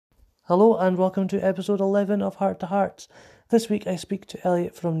Hello and welcome to episode 11 of Heart to Hearts. This week I speak to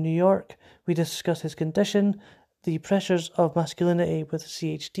Elliot from New York. We discuss his condition, the pressures of masculinity with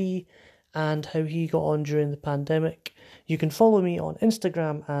CHD, and how he got on during the pandemic. You can follow me on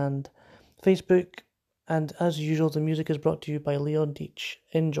Instagram and Facebook, and as usual the music is brought to you by Leon Deitch.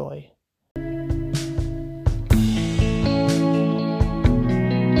 Enjoy.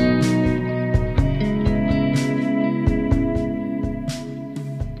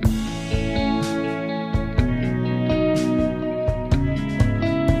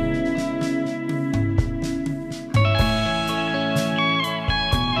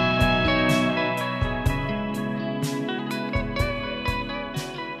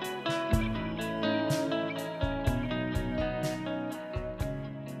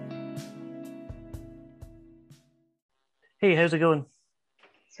 Hey, how's it going?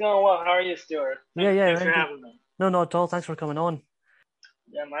 It's going well. How are you, Stuart? Thanks for having me. No, not at all. Thanks for coming on.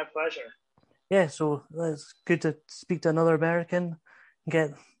 Yeah, my pleasure. Yeah, so it's good to speak to another American,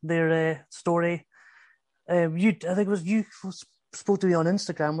 get their story. I think it was you spoke to me on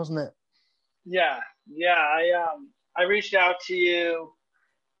Instagram, wasn't it? Yeah. I reached out to you,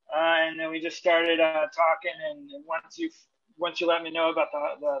 and then we just started talking. And once you let me know about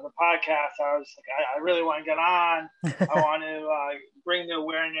the podcast, I was like, I really want to get on. I want to bring the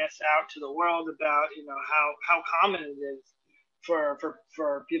awareness out to the world about how common it is for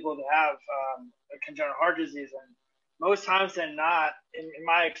people to have a congenital heart disease, and most times than not, in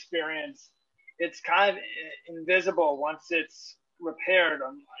my experience, it's kind of invisible once it's repaired.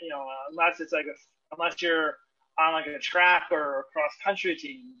 Unless you're on like a track or a cross country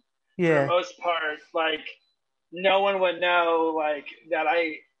team. Yeah. For the most part, like no one would know like that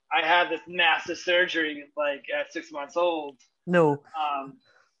I had this massive surgery like at 6 months old. No.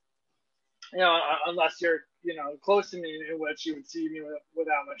 Unless you're close to me, in which you would see me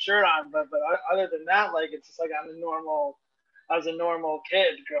without my shirt on. But other than that, like it's just like I was a normal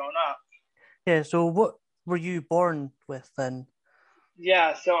kid growing up. Yeah. So what were you born with then?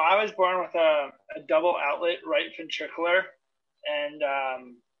 Yeah. So I was born with a double outlet right ventricular and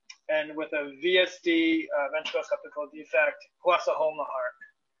with a VSD ventricular septal defect plus a hole in the heart.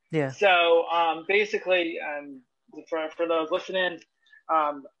 Yeah. So basically, for those listening,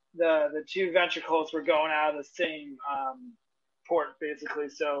 the two ventricles were going out of the same port, basically.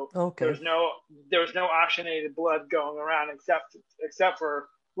 So okay. there was no oxygenated blood going around except for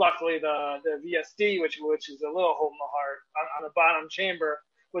luckily the VSD, which is a little hole in the heart on the bottom chamber,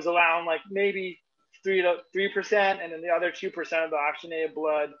 was allowing like maybe 3%, and then the other 2% of the oxygenated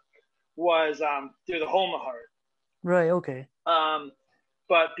blood was through the hole in the heart. Right. Okay.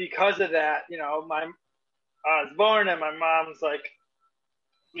 But because of that, I was born, and my mom's like,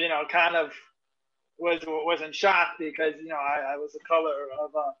 kind of was in shock because I was the color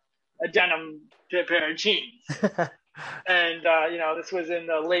of a denim pair of jeans, and this was in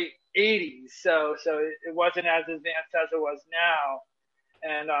the late '80s, so it wasn't as advanced as it was now,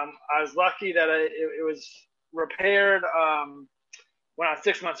 and I was lucky that it was repaired when I was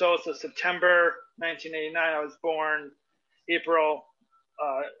 6 months old. So September 1989, I was born. April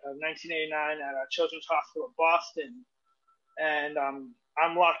of 1989 at Children's Hospital of Boston, and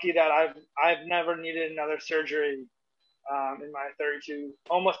I'm lucky that I've never needed another surgery in my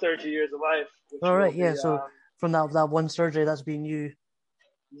almost 32 years of life. All right, yeah. So from that one surgery, that's been you.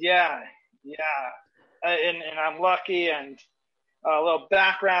 Yeah, and I'm lucky. And a little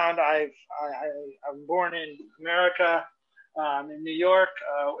background: I'm born in America, in New York.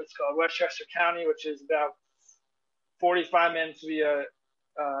 It's called Westchester County, which is about 45 minutes via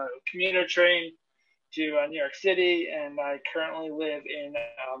commuter train to New York City, and I currently live in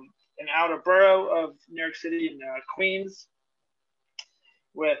an outer borough of New York City, in Queens,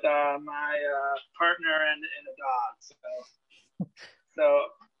 with my partner and a dog. So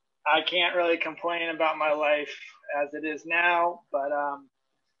I can't really complain about my life as it is now, but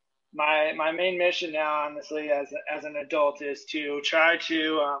my main mission now, honestly, as an adult, is to try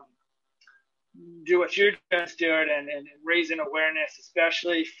to do what you're doing, Stuart, and raise an awareness,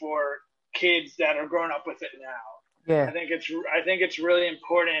 especially for kids that are growing up with it now. Yeah. I think it's really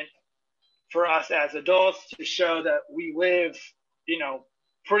important for us as adults to show that we live,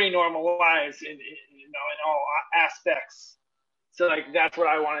 pretty normal lives in all aspects. So like that's what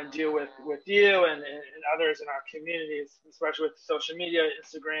I want to do with you and others in our communities, especially with social media,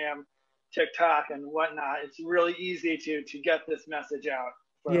 Instagram, TikTok, and whatnot. It's really easy to get this message out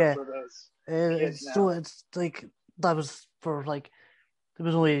for those kids now. So it's like that was for like it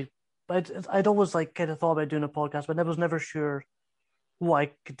was only. I'd always like kind of thought about doing a podcast, but I was never sure what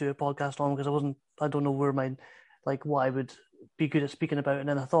I could do a podcast on because I don't know where my like what I would be good at speaking about it. And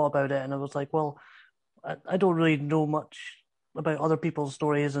then I thought about it and I was like, well, I don't really know much about other people's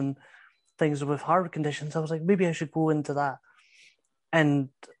stories and things with heart conditions. I was like, maybe I should go into that. And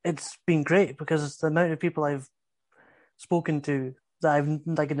it's been great because the amount of people I've spoken to that I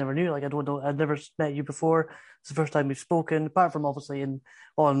never knew. Like I don't know, I'd never met you before. It's the first time we've spoken, apart from obviously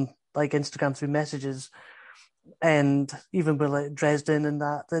on like Instagram through messages, and even with like Dresden and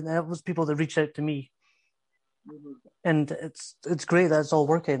that. Then it was people that reached out to me, and it's great that it's all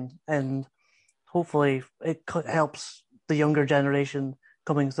working, and hopefully it helps the younger generation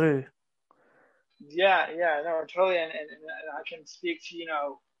coming through. Yeah, no, totally. And I can speak to,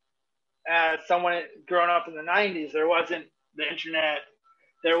 as someone growing up in the 90s, there wasn't the internet,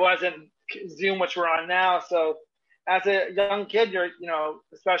 there wasn't Zoom, which we're on now. So as a young kid, you're,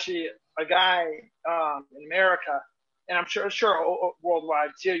 especially a guy in America, and I'm sure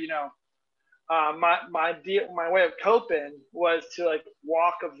worldwide too, my way of coping was to like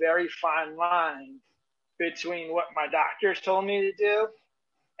walk a very fine line between what my doctors told me to do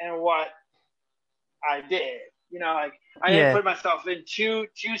and what I did. Like I didn't put myself in too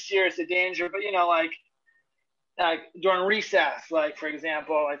serious a danger, but like during recess, like for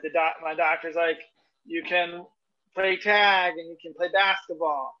example, like my doctor's like, you can play tag and you can play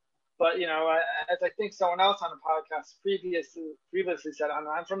basketball, but as I think someone else on the podcast previously said,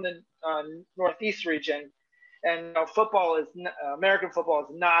 I'm from the Northeast region, and American football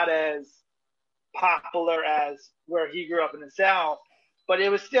is not as popular as where he grew up in the South, but it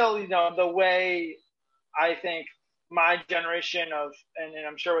was still the way I think my generation and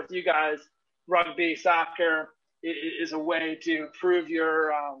I'm sure with you guys, rugby, soccer is a way to prove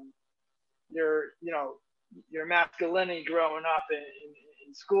your masculinity growing up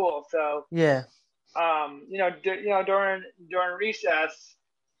in school. So during recess,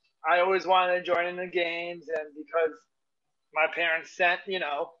 I always wanted to join in the games, and because my parents sent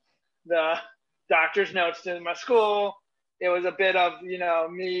the doctor's notes to my school, it was a bit of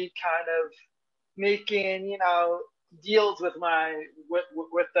me kind of making deals with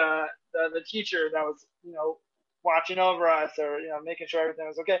the teacher that was watching over us, or making sure everything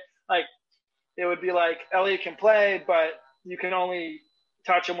was okay. Like it would be like, Elliot can play, but you can only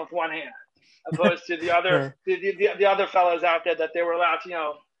touch him with one hand, opposed to the other the other fellows out there that they were allowed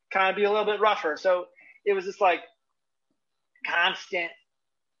to kind of be a little bit rougher. So it was just like constant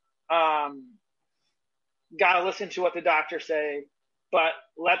gotta listen to what the doctors say, but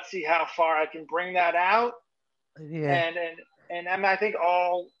let's see how far I can bring that out. And I think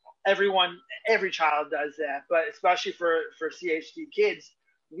every child does that, but especially for CHD kids,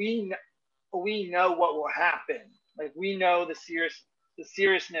 we know what will happen. Like we know the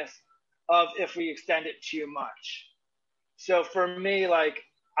seriousness of if we extend it too much. So for me, like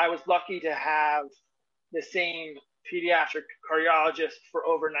I was lucky to have the same pediatric cardiologist for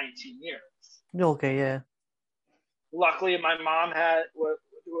over 19 years. Okay, yeah. Luckily, my mom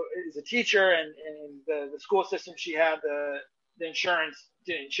is a teacher, and the school system she had, the insurance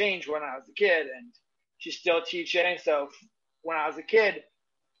didn't change when I was a kid, and she's still teaching. So when I was a kid,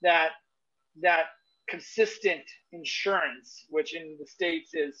 that consistent insurance, which in the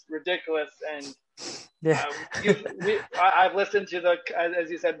States is ridiculous, and I've listened to as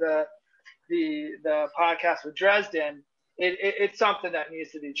you said, the podcast with Dresden. It's something that needs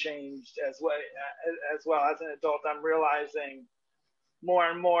to be changed as well. As an adult, I'm realizing more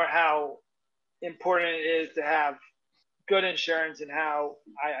and more how important it is to have good insurance, and how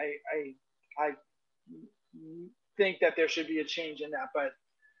I think that there should be a change in that. But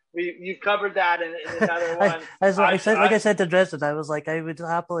you've covered that in another one. I said to Dresden, I was like, I would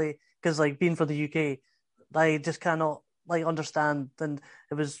happily, because like being from the UK, I just cannot like understand. And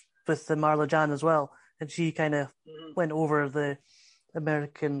it was with the Marla Jan as well, and she kind of went over the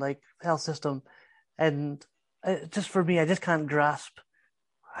American like health system, and just for me, I just can't grasp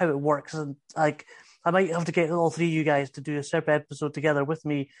how it works. And like I might have to get all three of you guys to do a separate episode together with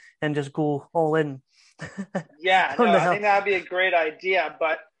me and just go all in. Yeah, no, I think that'd be a great idea.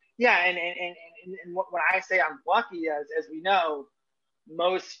 But yeah, and when I say I'm lucky, as we know,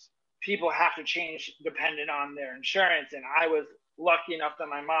 most people have to change dependent on their insurance, and I was lucky enough that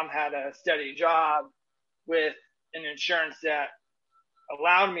my mom had a steady job with an insurance that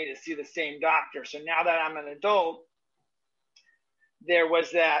allowed me to see the same doctor. So now that I'm an adult, there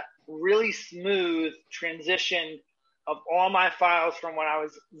was that really smooth transition of all my files from when I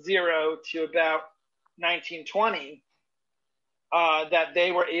was 0 to about 1920, that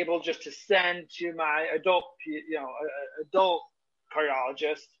they were able just to send to my adult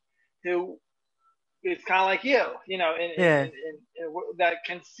cardiologist, who is kind of like you, that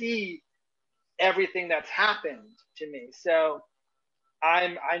can see everything that's happened to me. So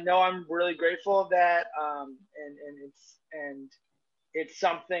I know I'm really grateful of that, and it's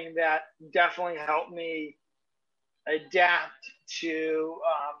something that definitely helped me adapt to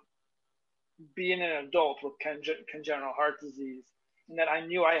being an adult with congenital heart disease, and that I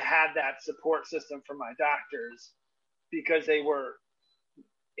knew I had that support system from my doctors because they were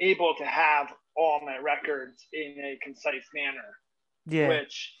able to have all my records in a concise manner, Yeah.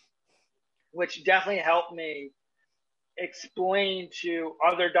 which definitely helped me explain to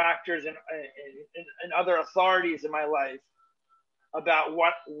other doctors and other authorities in my life about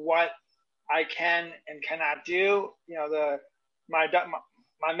what I can and cannot do. You know,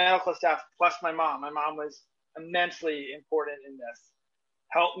 my medical staff plus my mom. My mom was immensely important in this.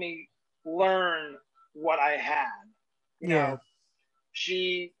 Helped me learn what I had. You know,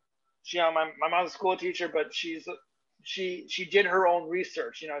 she my mom's a school teacher, but she did her own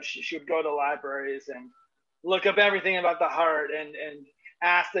research. You know, she would go to libraries and look up everything about the heart and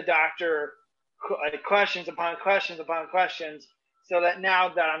ask the doctor questions upon questions upon questions, so that now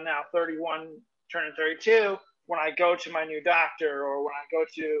that I'm now 31 turning 32, when I go to my new doctor or when I go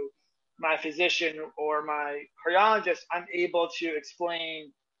to my physician or my cardiologist, I'm able to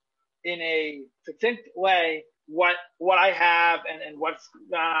explain in a succinct way what I have and what's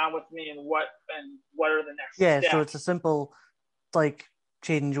going on with me and what are the next steps. So it's a simple like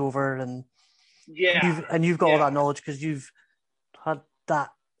changeover, and yeah, you've got all that knowledge because you've had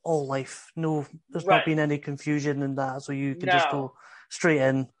that all life. No, there's not been any confusion in that, so you can just go straight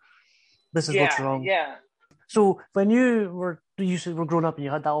in. This is what's wrong. Yeah. So when you were growing up and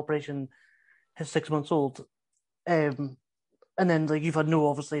you had that operation at 6 months old, and then like you've had no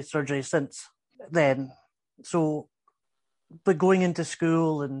obviously surgery since then. So, but going into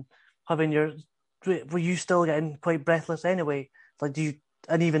school and having were you still getting quite breathless anyway? Like,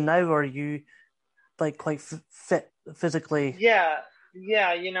 and even now, are you like quite fit physically? Yeah.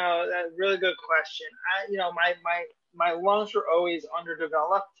 You know, that's a really good question. My lungs were always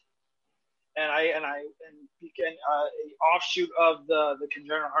underdeveloped, and an offshoot of the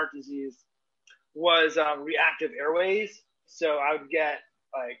congenital heart disease was reactive airways. So I would get,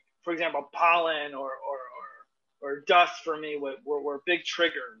 like, for example, pollen or dust for me were big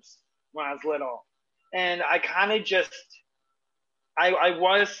triggers when I was little. And I kind of just, I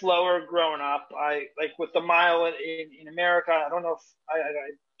was slower growing up. I like with the mile in America. I don't know if I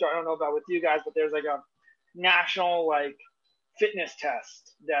don't know about with you guys, but there's like a national like fitness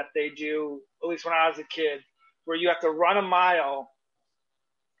test that they do, at least when I was a kid, where you have to run a mile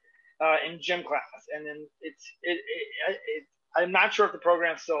in gym class, and then I'm not sure if the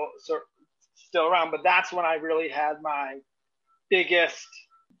program's still around, but that's when I really had my biggest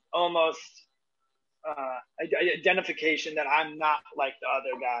almost identification that I'm not like the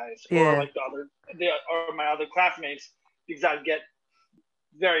other guys or like or my other classmates, because I'd get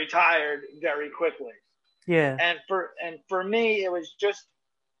very tired very quickly. Yeah. And for me, it was just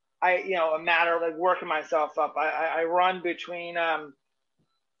a matter of like working myself up. I run between in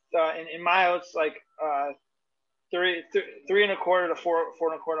miles like 3.25 to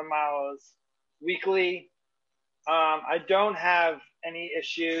 4.25 miles weekly. I don't have any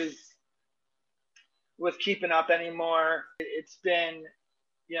issues with keeping up anymore. It's been,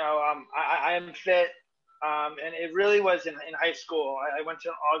 I am fit. And it really was in high school. I went to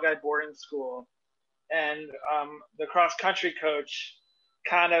an all-guy boarding school, and the cross-country coach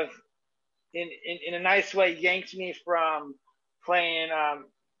kind of, in a nice way, yanked me from playing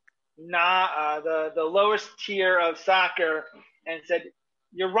the lowest tier of soccer and said,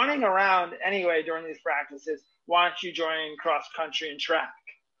 "You're running around anyway during these practices. Why don't you join cross-country and track?"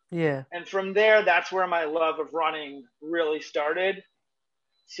 Yeah. And from there, that's where my love of running really started.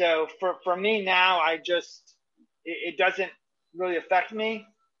 So for me now, it doesn't really affect me.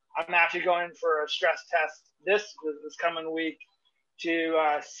 I'm actually going for a stress test this coming week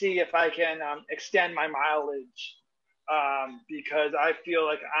to see if I can extend my mileage, because I feel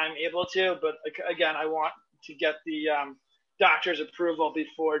like I'm able to. But again, I want to get the doctor's approval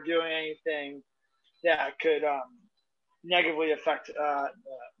before doing anything that could negatively affect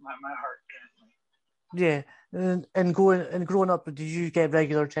my heart. Yeah, and growing up, did you get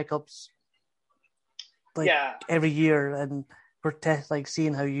regular checkups? Every year, and for tests, like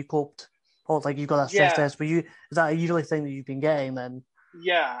seeing how you coped, or like you got that stress test. Is that a yearly thing that you've been getting then?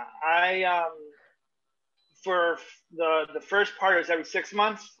 Yeah, I for the first part, it was every 6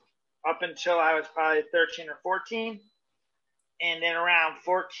 months up until I was probably 13 or 14, and then around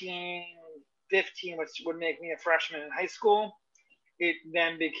 14, 15, which would make me a freshman in high school, it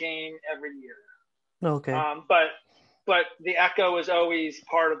then became every year. Okay. But but the echo is always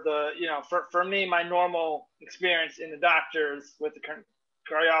part of the, for me, my normal experience in the doctors with the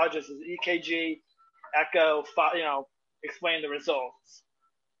cardiologist is EKG, echo, explain the results.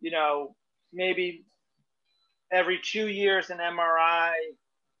 Maybe every 2 years an MRI,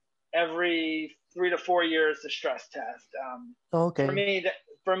 every 3 to 4 years the stress test. Okay.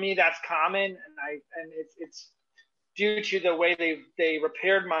 For me, that's common, and it's due to the way they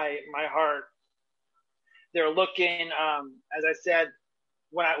repaired my heart. They're looking, as I said,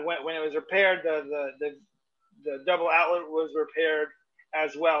 when it was repaired, the double outlet was repaired,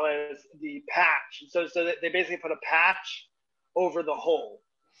 as well as the patch. So they basically put a patch over the hole.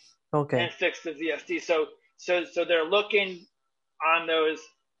 Okay. And fixed the VSD. So they're looking on those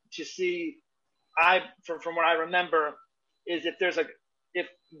to see. From what I remember, is if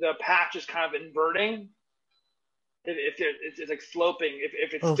the patch is kind of inverting, if it's like sloping,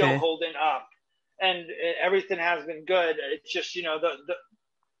 if it's still holding up, and everything has been good. It's just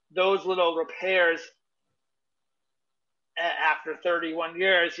those little repairs after 31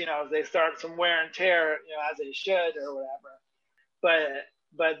 years, they start some wear and tear, as they should or whatever.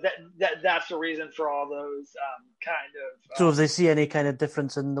 But that's the reason for all those kind of. So if they see any kind of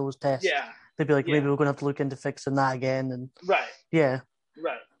difference in those tests, they'd be like, maybe we're going to have to look into fixing that again. And right. Yeah.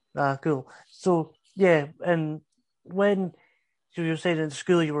 Right. Cool. So yeah, and when you were saying in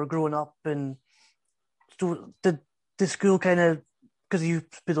school you were growing up, and so did the school kind of, because you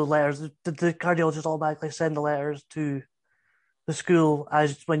put those letters, did the cardiologist automatically send the letters to the school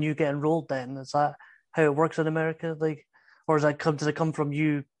as when you get enrolled? Then is that how it works in America? Like, or does it come from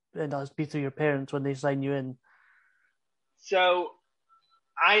you and does it be through your parents when they sign you in? So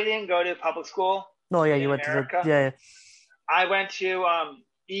I didn't go to public school. No, yeah, you went America. to the I went to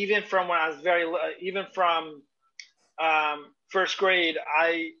even from when I was even from first grade.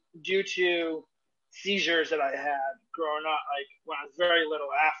 Due to seizures that I had growing up, like when I was very little,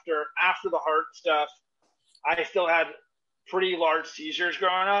 after the heart stuff, I still had pretty large seizures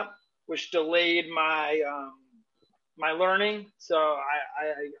growing up, which delayed my my learning. So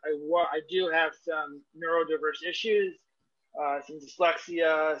I do have some neurodiverse issues, some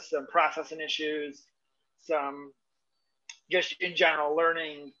dyslexia, some processing issues, some just in general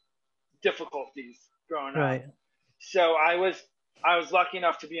learning difficulties growing right. up. So I was lucky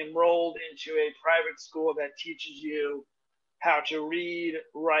enough to be enrolled into a private school that teaches you how to read,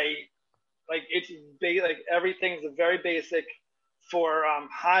 write. Like like everything's very basic for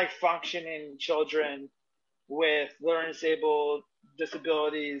high functioning children with learning disabled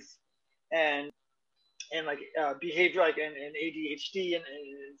disabilities and like behavior, like and ADHD and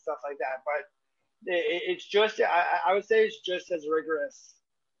stuff like that. But it's just I would say it's just as rigorous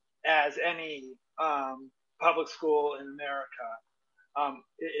as any public school in America,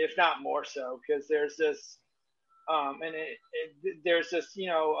 if not more so, because there's this there's this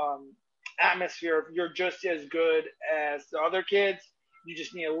atmosphere of you're just as good as the other kids. You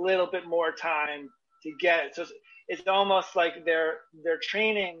just need a little bit more time to get it. So it's almost like they're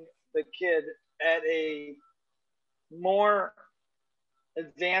training the kid at a more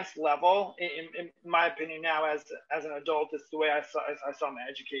advanced level. In my opinion, now as an adult, it's the way I saw my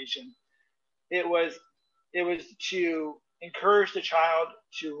education. It was to encourage the child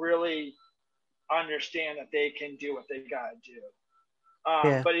to really understand that they can do what they gotta do.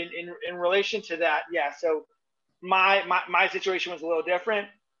 But in relation to that, so my situation was a little different.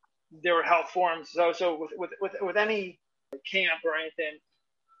 There were health forms. So with any camp or anything,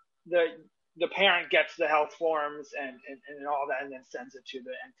 the parent gets the health forms and all that, and then sends it to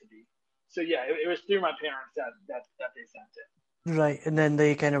the entity. So it was through my parents that they sent it. Right, and then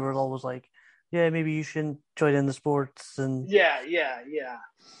they kind of were always like, yeah, maybe you shouldn't join in the sports and yeah.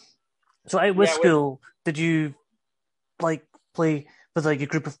 So with school, did you like play with like a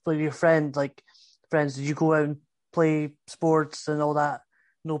group of like, your friends? Did you go out and play sports and all that?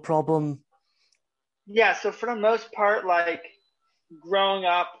 No problem. Yeah, so for the most part, like growing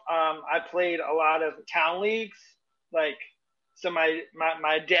up, I played a lot of town leagues. Like, so my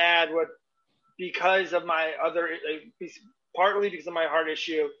dad would, because of my other, partly because of my heart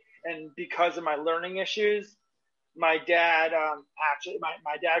issue and because of my learning issues, my dad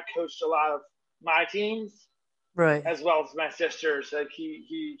my dad coached a lot of my teams, right, as well as my sisters. Like he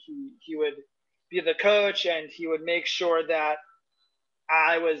would be the coach, and he would make sure that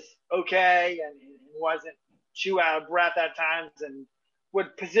I was okay and wasn't too out of breath at times, and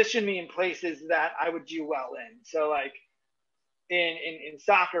would position me in places that I would do well in. So like in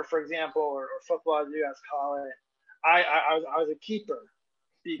soccer, for example, or football, as you guys call it, I was a keeper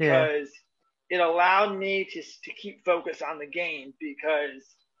because it allowed me to keep focus on the game. Because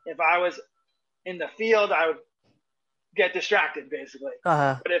if I was in the field, I would get distracted basically.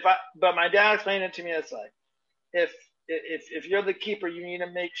 Uh-huh. But my dad explained it to me as like, if you're the keeper, you need to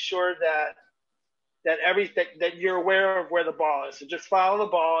make sure that you're aware of where the ball is. So just follow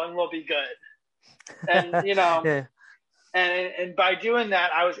the ball and we'll be good. And Yeah. and by doing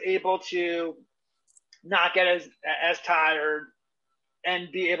that, I was able to not get as tired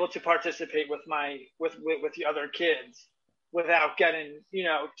and be able to participate with the other kids without getting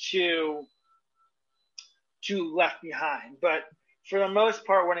too left behind. But for the most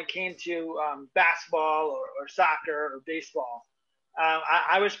part, when it came to basketball or soccer or baseball,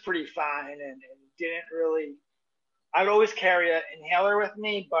 I was pretty fine and didn't really. I would always carry an inhaler with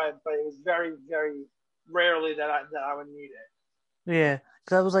me, but it was very, very rarely that I would need it. Yeah,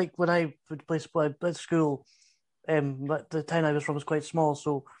 because that was like when I would play sport at school. But the town I was from was quite small,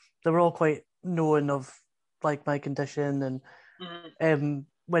 so they were all quite knowing of like my condition, and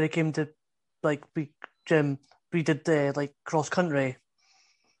when it came to like gym, we did like cross country,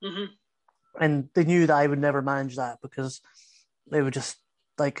 and they knew that I would never manage that because they would just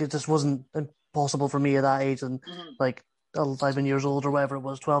like it just wasn't impossible for me at that age, and like 11 years old or whatever it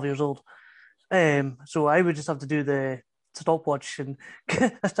was, 12 years old. So I would just have to do the stopwatch and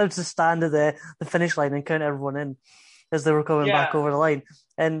I started to stand at the finish line and count everyone in as they were coming back over the line.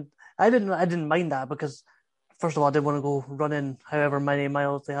 And I didn't mind that because first of all I didn't want to go running however many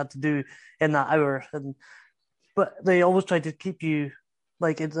miles they had to do in that hour. But they always tried to keep you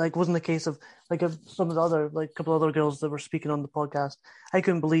like it like wasn't a case of like if some of the other like a couple of other girls that were speaking on the podcast. I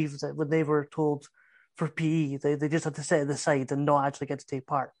couldn't believe that when they were told for PE they just had to sit at the side and not actually get to take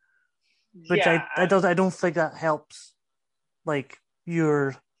part. Which I don't think that helps like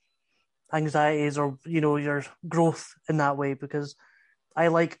your anxieties or your growth in that way because I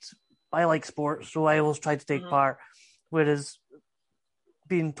like sports, so I always tried to take part, whereas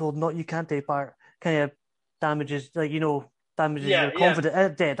being told not you can't take part kind of damages your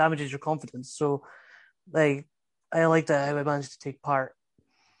confidence. Damages your confidence. So like I like that I managed to take part,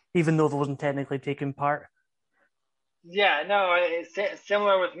 even though I wasn't technically taking part. Yeah, no, it's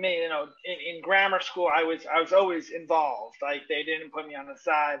similar with me. In grammar school, I was always involved. Like they didn't put me on the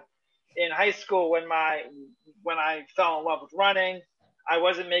side. In high school, when I fell in love with running, I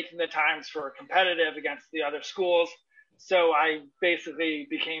wasn't making the times for competitive against the other schools. So I basically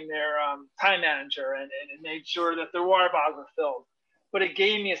became their time manager and made sure that their water bottles were filled. But it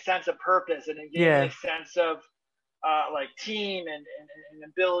gave me a sense of purpose and it gave me a sense of like team and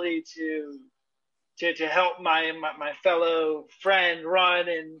ability to help my fellow friend run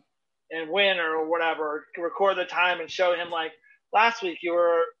and win or whatever, record the time and show him like last week you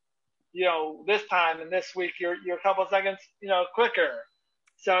were, this time and this week you're a couple of seconds, quicker.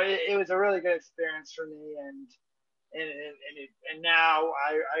 So it was a really good experience for me and now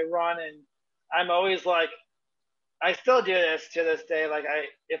I run and I'm always like, I still do this to this day. Like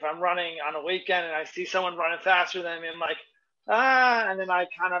if I'm running on a weekend and I see someone running faster than me, I'm like, and then I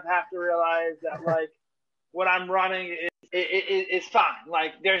kind of have to realize that like what I'm running is fine.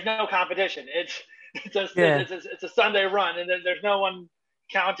 Like there's no competition. It's a Sunday run, and there's no one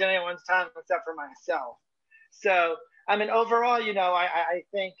counting anyone's time except for myself. So I mean, overall, I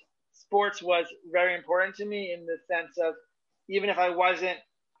think sports was very important to me in the sense of even if I wasn't,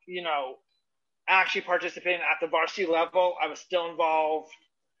 actually participating at the varsity level, I was still involved,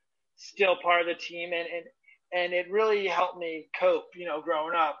 still part of the team, and it really helped me cope,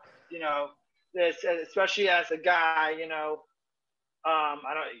 growing up, especially as a guy, I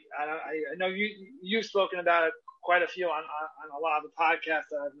know you've spoken about it quite a few on a lot of the podcasts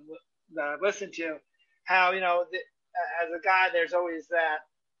that I've listened to, how, as a guy, there's always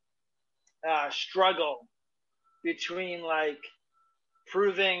that struggle between like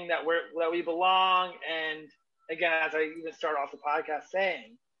proving that we belong. And again, as I even start off the podcast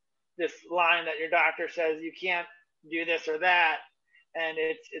saying, this line that your doctor says you can't do this or that, and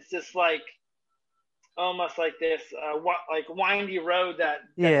it's just like almost like this like windy road that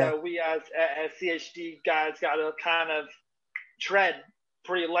we as CHD guys got to kind of tread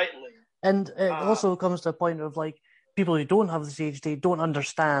pretty lightly. And it also comes to a point of like people who don't have the CHD don't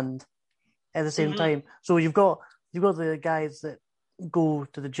understand at the same time. So you've got the guys that go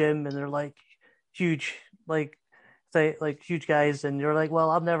to the gym and they're like huge, like huge guys, and you're like, well,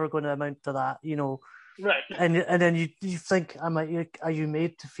 I'm never going to amount to that, Right. And then you think, are you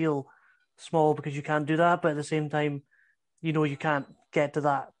made to feel small because you can't do that? But at the same time, you can't get to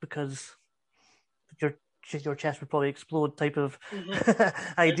that because your chest would probably explode type of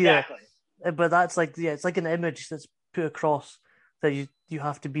idea. Exactly. But that's like, it's like an image that's put across that you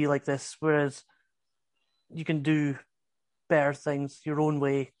have to be like this, whereas you can do better things your own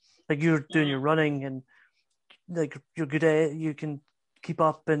way. Like you're doing your running and like you're good at it, you can keep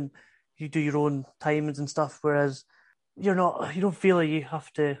up and you do your own times and stuff. Whereas you don't feel like you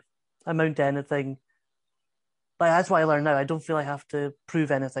have to amount to anything. Like that's what I learned now. I don't feel I have to prove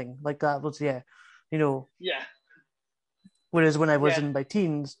anything. Like that was you know. Yeah. Whereas when I was Yeah. in my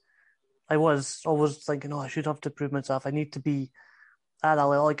teens, I was always thinking, oh, I should have to prove myself. I need to be at that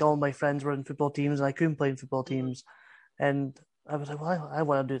level. Like all my friends were in football teams, and I couldn't play in football teams. And I was like, well, I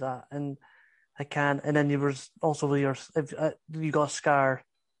want to do that, and I can. And then you was also if you got a scar.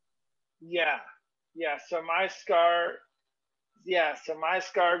 Yeah. Yeah. So my scar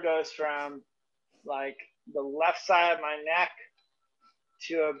goes from like the left side of my neck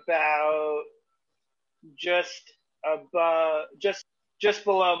to about just above, just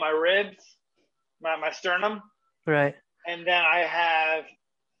below my ribs, my sternum, Right. and then I have,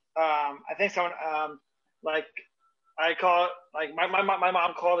 I think someone, like I call it, like my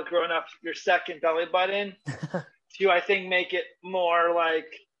mom called it growing up, your second belly button, to I think make it more like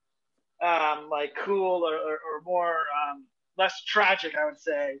cool or more less tragic, I would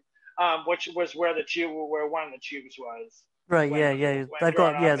say, which was where one of the tubes was Right. when Yeah. when I've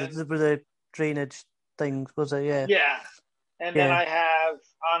growing got up, and the drainage things. Was it? Yeah. yeah, and then Yeah. I have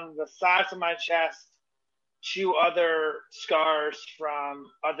on the sides of my chest two other scars from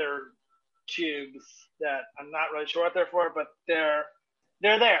other tubes that I'm not really sure what they're for, but they're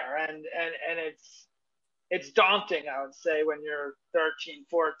there, and it's daunting, I would say, when you're 13,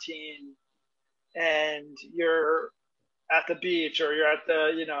 14, and you're at the beach or you're at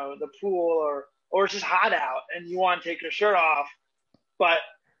the pool or it's just hot out and you want to take your shirt off, but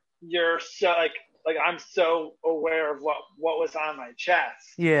you're so like I'm so aware of what was on my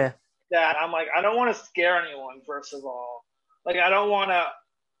chest Yeah. that I'm like, I don't want to scare anyone, first of all. Like, I don't want to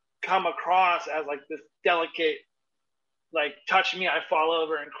come across as like this delicate, like, touch me, I fall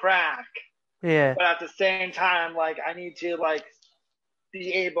over and crack. Yeah. But at the same time, like, I need to like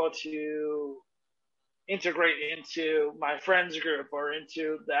be able to integrate into my friends group or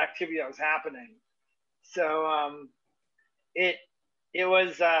into the activity that was happening. So it it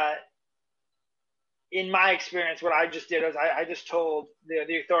was in my experience, what I just did was I just told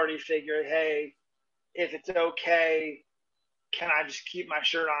the authority figure, hey, if it's okay, can I just keep my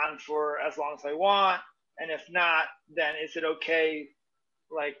shirt on for as long as I want? And if not, then is it okay,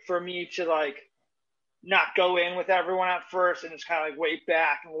 like, for me to like not go in with everyone at first and just kind of like wait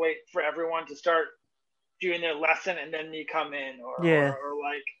back and wait for everyone to start doing their lesson and then me come in, Yeah. or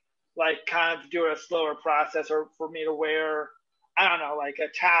like kind of do a slower process, or for me to wear, I don't know, like a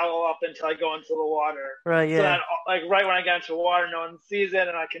towel up until I go into the water, Right. so that Yeah. like right when I get into the water, no one sees it,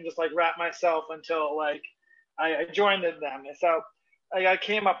 and I can just like wrap myself until like I joined them. And so I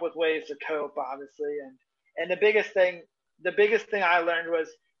came up with ways to cope, obviously, and the biggest thing I learned was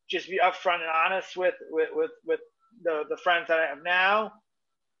just be upfront and honest with the friends that I have now,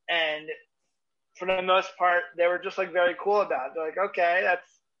 and for the most part, they were just like very cool about it. They're like, okay, that's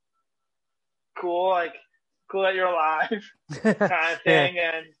cool, like cool that you're alive, kind of Yeah. thing,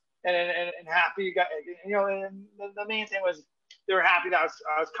 and happy you got, and the main thing was they were happy that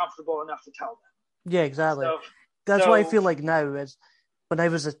I was comfortable enough to tell them. Yeah. Exactly. So That's what I so feel like now. Is when I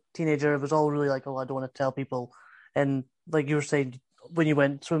was a teenager, it was all really like, oh, I don't want to tell people. And like you were saying, when you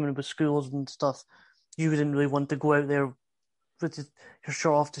went swimming with schools and stuff, you didn't really want to go out there with your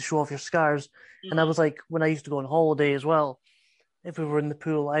shirt off to show off your scars. And I mm-hmm, was like, when I used to go on holiday as well, if we were in the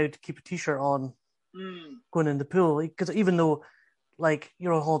pool, I would keep a t-shirt on going in the pool, because even though like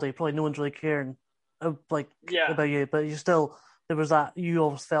you're on holiday, probably no one's really caring like yeah, about you, but you still there was that you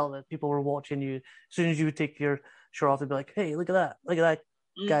always felt that people were watching you. As soon as you would take your shirt off, they'd be like, "Hey, look at that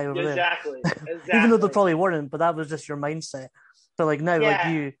guy over there." exactly, Even though they exactly, probably weren't, but that was just your mindset. But like now, like yeah,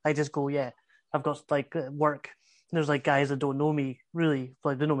 you, I just go, yeah, I've got like work. There's like guys that don't know me really,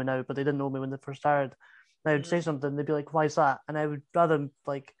 like they know me now, but they didn't know me when they first started. And I would say mm-hmm, something, they'd be like, "Why's that?" And I would rather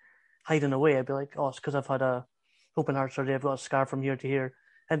like hiding away. I'd be like, "Oh, it's because I've had a open heart surgery. I've got a scar from here to here."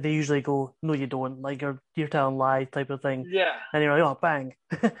 And they usually go, "No, you don't. Like you're telling lies," type of thing. yeah, And you're like, "Oh, bang,"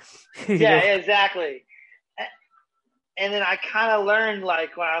 you yeah, know? exactly. And then I kind of learned,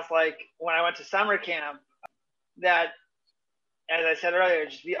 like, when I went to summer camp, that, as I said earlier,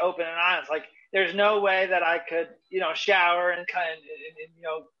 just be open and honest. Like, there's no way that I could, shower and kind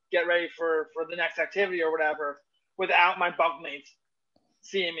of, get ready for the next activity or whatever without my bunkmates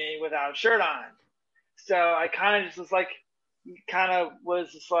seeing me without a shirt on. So I kind of just was like,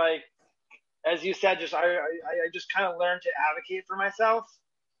 as you said, I just kind of learned to advocate for myself.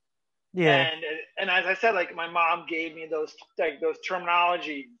 Yeah, And as I said, like, my mom gave me those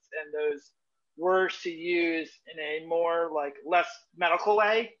terminologies and those words to use in a more like less medical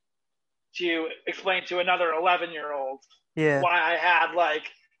way, to explain to another 11-year-old Yeah. why I had like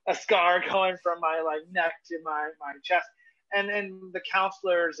a scar going from my like neck to my chest. And the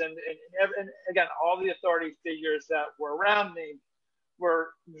counselors and again, all the authority figures that were around me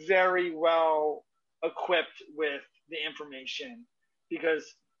were very well equipped with the information because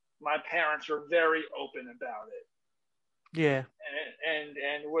my parents were very open about it. Yeah.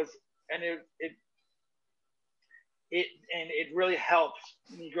 And was and it really helped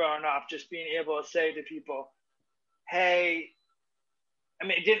me growing up, just being able to say to people, hey, I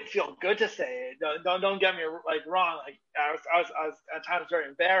mean, it didn't feel good to say it. Don't get me like wrong. Like I was at times very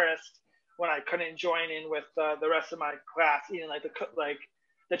embarrassed when I couldn't join in with the rest of my class eating like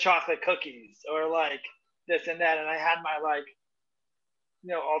the chocolate cookies or like this and that, and I had my like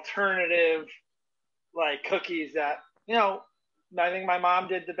alternative like cookies that I think my mom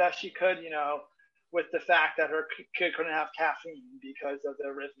did the best she could with the fact that her kid couldn't have caffeine because of the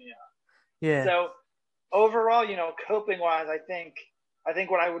arrhythmia. Yeah. So overall, coping wise, I think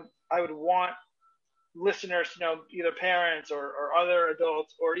what I would want listeners to know, either parents or other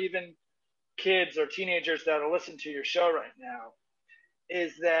adults or even kids or teenagers that are listening to your show right now,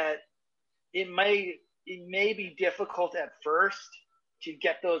 is that it may be difficult at first to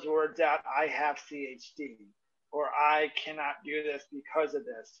get those words out. I have CHD, or I cannot do this because of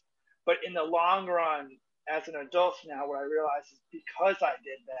this. But in the long run, as an adult now, what I realize is because I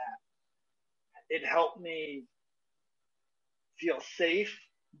did that, it helped me feel safe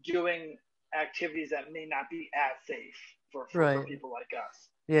doing activities that may not be as safe for people like us.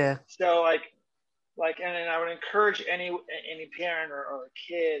 Yeah. So and then I would encourage any parent or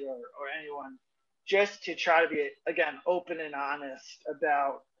kid or anyone just to try to be, again, open and honest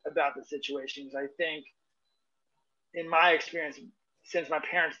about the situations. I think in my experience, since my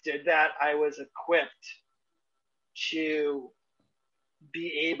parents did that, I was equipped to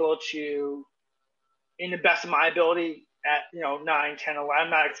be able to, in the best of my ability, at 9, 10, 11. I'm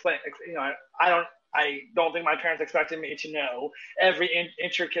not explaining. I don't think my parents expected me to know every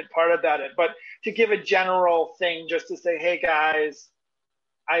intricate part about it, but to give a general thing, just to say, hey guys,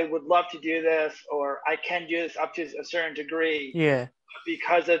 I would love to do this, or I can do this up to a certain degree. Yeah.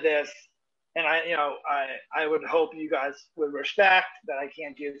 Because of this, and I would hope you guys would respect that I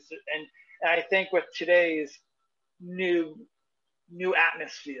can't do this. And I think with today's new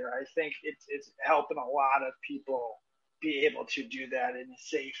atmosphere, I think it's helping a lot of people be able to do that in a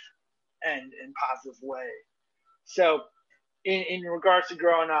safe and positive way. So in regards to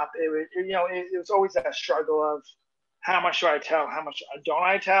growing up, it was always that struggle of how much do I tell, how much don't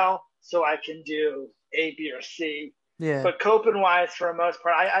I tell, so I can do A, B, or C. Yeah. But coping wise, for the most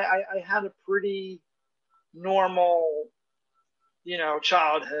part, I had a pretty normal,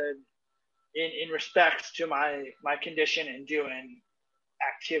 childhood in respects to my condition and doing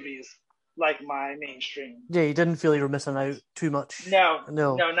activities like my mainstream. Yeah, you didn't feel you were missing out too much. No,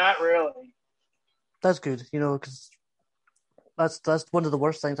 not really. That's good, because that's one of the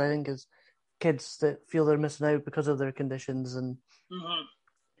worst things, I think, is kids that feel they're missing out because of their conditions. And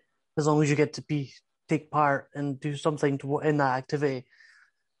as long as you get to take part and do something in that activity,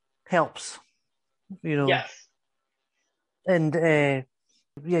 helps. Yes. And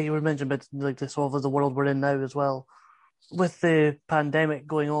you were mentioning about like the sort of the world we're in now as well, with the pandemic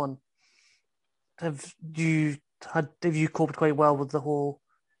going on. Have you coped quite well with the whole?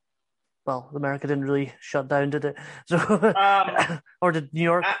 Well, America didn't really shut down, did it? So, or did New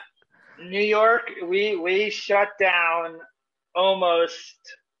York? New York, we shut down almost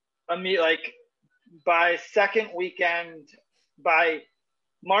like by second weekend, by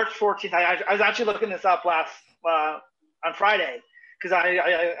March 14th. I was actually looking this up on Friday, because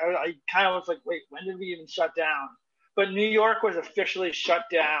I kind of was like, wait, when did we even shut down? But New York was officially shut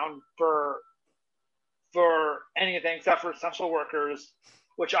down for anything except for essential workers,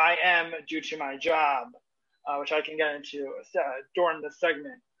 which I am due to my job, which I can get into during this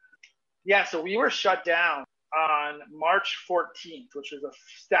segment. Yeah, so we were shut down on March 14th, which was a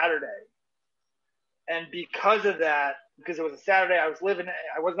Saturday. And because of that, because it was a Saturday, I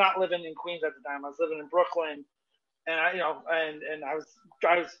was not living in Queens at the time. I was living in Brooklyn, and I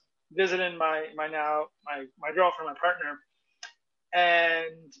was visiting my girlfriend, my partner,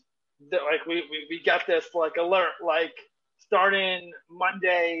 and we got this like alert, like starting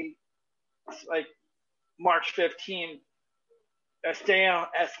Monday, like March 15th, a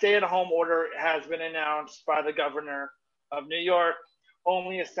stay-at-home order has been announced by the governor of New York.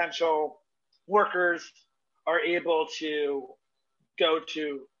 Only essential workers are able to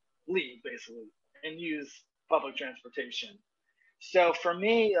leave, basically, and use public transportation. So for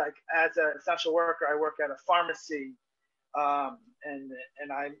me, like as an essential worker, I work at a pharmacy, and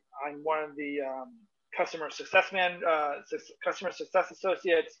I'm one of the customer success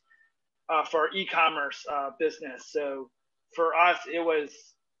associates for e-commerce business. So for us, it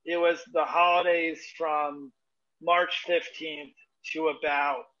was the holidays from March 15th to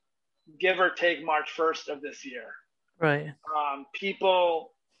about, give or take, March 1st of this year. Right.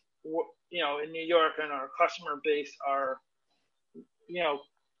 People, in New York and our customer base are,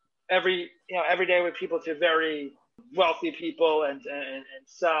 every day with people to very wealthy people and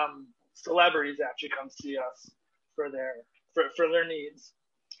some celebrities actually come see us for their needs.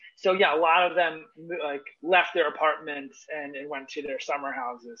 So yeah, a lot of them like left their apartments and went to their summer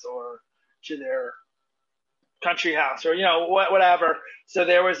houses or to their country house or whatever. So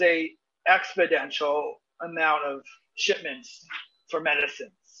there was a exponential amount of shipments for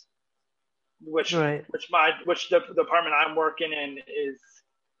medicines, which Right. the department I'm working in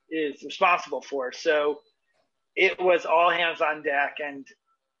is responsible for. So it was all hands on deck, and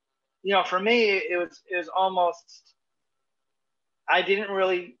for me it was almost, I didn't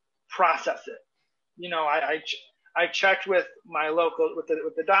really process it. I checked with my local with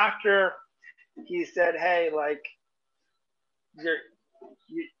the doctor. He said, "Hey, like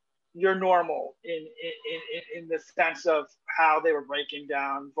you're normal in the sense of how they were breaking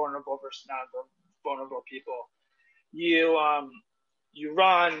down vulnerable versus non-vulnerable people. You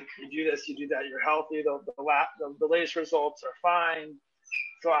run, you do this, you do that. You're healthy. The latest results are fine.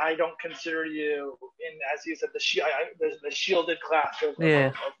 So I don't consider you in, as you said, the shielded class of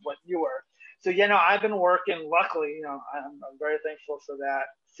what you were." So I've been working. Luckily, I'm very thankful for that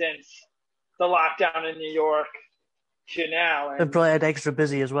since the lockdown in New York to now. And probably had extra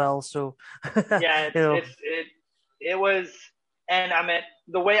busy as well. So yeah, it was, and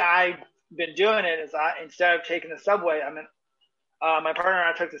the way I've been doing it is instead of taking the subway, my partner and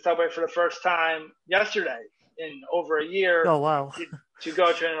I took the subway for the first time yesterday in over a year. Oh wow! To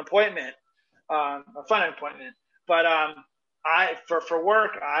go to an appointment, a fun appointment. But for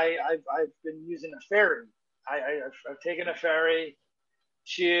work, I've been using a ferry. I've taken a ferry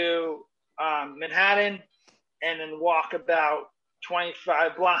to Manhattan and then walk about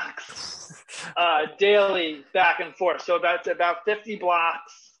 25 blocks daily back and forth. So that's about 50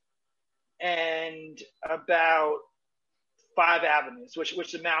 blocks and about 5 avenues,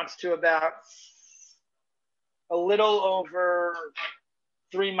 which amounts to about a little over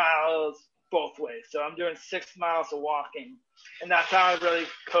 3 miles both ways. So I'm doing 6 miles of walking, and that's how I really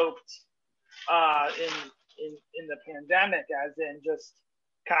coped in the pandemic, as in just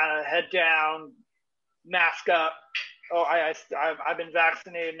kind of head down, mask up. I've been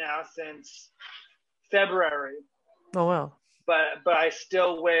vaccinated now since February. Oh wow! But I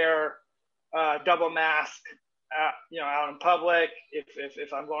still wear double mask, out in public.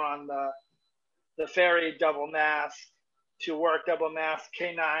 If I'm going on the ferry, double mask. To work, double mask.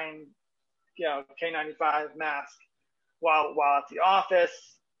 K9, K95 mask while at the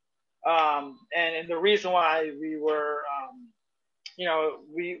office. And the reason why we were,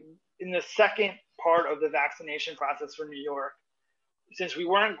 we in the second part of the vaccination process for New York, since we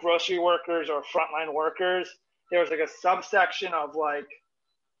weren't grocery workers or frontline workers, there was like a subsection of like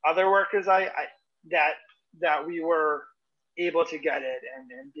other workers that we were able to get it,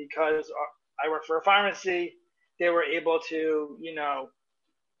 and because I work for a pharmacy, they were able to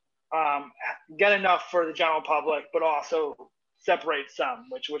get enough for the general public, but also separate some,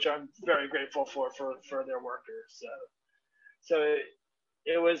 which I'm very grateful for their workers. So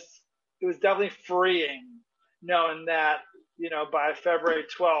it was definitely freeing knowing that by February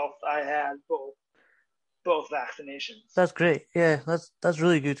 12th I had both vaccinations. That's great. Yeah, that's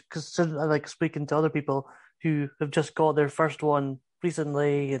really good, because I like speaking to other people who have just got their first one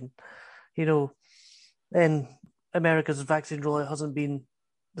recently, and and America's vaccine rollout hasn't been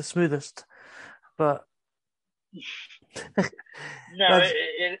the smoothest, but no,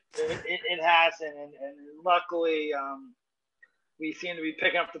 it hasn't, and luckily we seem to be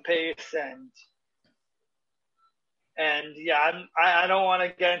picking up the pace, and yeah, I don't want to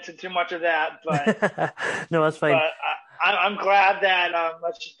get into too much of that, but no, that's fine. But I'm glad that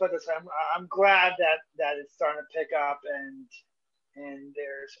let's just put this. I'm glad that it's starting to pick up, and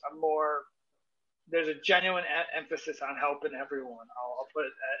there's a genuine emphasis on helping everyone. I'll put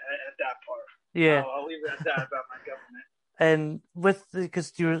it at that part. Yeah, I'll leave it at that about my government. And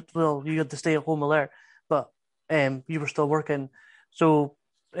because you had the stay at home alert, but you were still working, so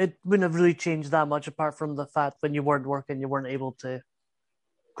it wouldn't have really changed that much, apart from the fact when you weren't working, you weren't able to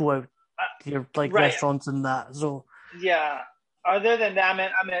go out to your right. restaurants and that. So yeah. Other than that,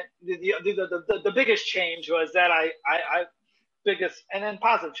 I mean, the biggest change was that biggest and then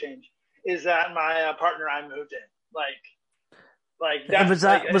positive change is that my partner and I moved in. Like Like And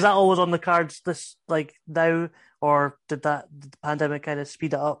that, was that always on the cards this like now, or did the pandemic kind of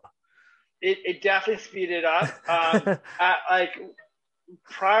speed it up? it definitely speeded up. Like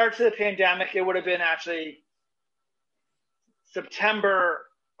prior to the pandemic, it would have been actually September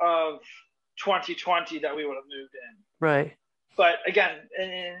of 2020 that we would have moved in. Right. But again, and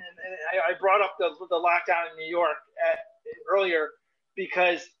I brought up the lockdown in New York earlier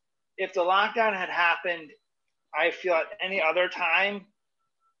because if the lockdown had happened, I feel at any other time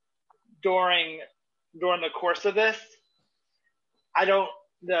during the course of this, I don't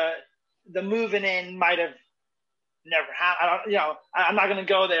the moving in might have never happened. I don't, I'm not going to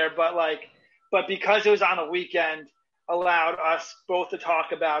go there, but because it was on a weekend, allowed us both to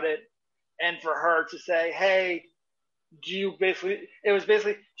talk about it, and for her to say, "Hey, do you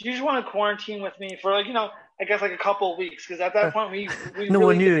just want to quarantine with me for I guess like a couple of weeks?" Because at that point we no really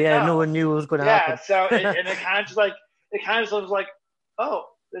one knew. didn't Yeah, know. no one knew what was going to Yeah, happen. so it kind of just was like, oh,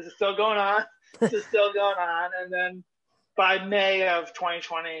 this is still going on. This is still going on, and then by May of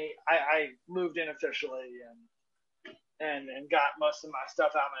 2020, I moved in officially and got most of my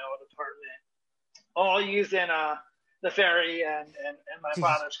stuff out of my old apartment, all using the ferry and my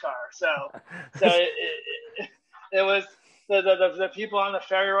father's car. So it was the people on the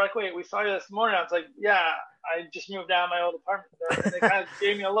ferry were like, "Wait, we saw you this morning." I was like, "Yeah, I just moved out of my old apartment." And they kind of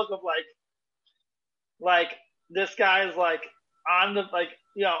gave me a look of like this guy's like on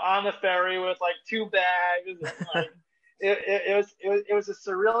the ferry with like two bags and like it was a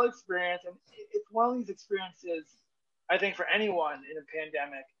surreal experience, and it's one of these experiences I think for anyone in a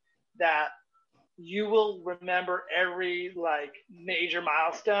pandemic that you will remember every like major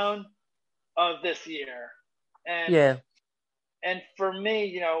milestone of this year. And yeah. And for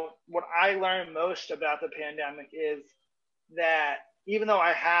me, what I learned most about the pandemic is that even though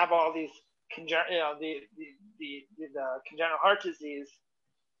I have all these the congenital heart disease,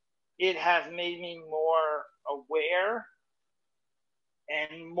 it has made me more aware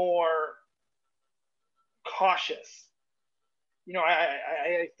and more cautious.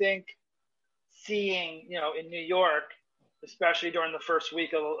 I think seeing, in New York, especially during the first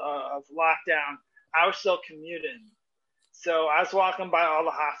week of lockdown, I was still commuting. So I was walking by all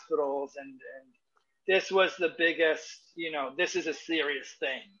the hospitals, and this was the biggest, this is a serious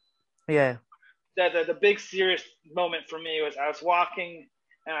thing. Yeah. The big serious moment for me was I was walking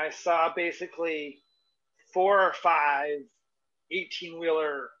and I saw basically 4 or 5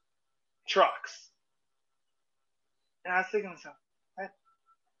 18-wheeler trucks. And I was thinking to myself,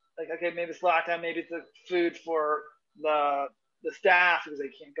 like, okay, maybe it's lockdown, maybe it's the food for the staff because they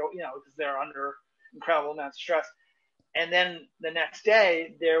can't go, because they're under incredible amount of stress. And then the next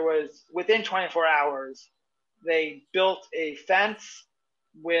day, there was, within 24 hours, they built a fence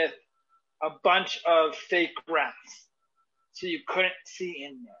with a bunch of fake rats, so you couldn't see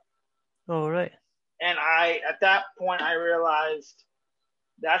in there. Oh, right. And at that point, I realized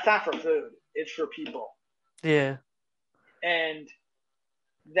that's not for food; it's for people. Yeah. And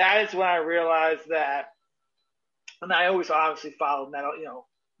that is when I realized that, and I always obviously followed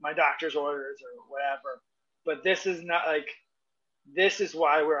my doctor's orders or whatever. But this is not this is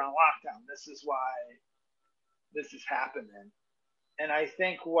why we're on lockdown. This is why this is happening. And I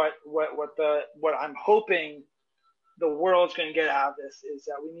think what I'm hoping the world's going to get out of this is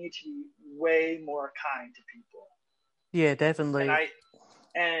that we need to be way more kind to people. Yeah, definitely.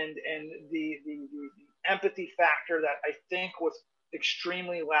 And the empathy factor that I think was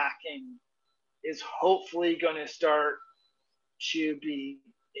extremely lacking is hopefully going to start to be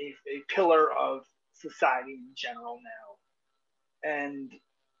a pillar of society in general now. And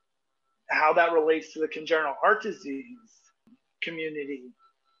how that relates to the congenital heart disease community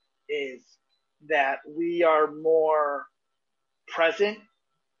is that we are more present,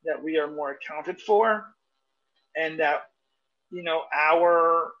 that we are more accounted for, and that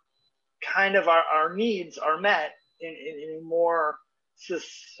our our needs are met in a more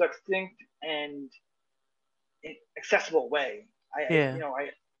succinct and accessible way.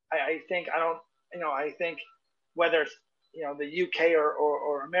 I think whether it's the UK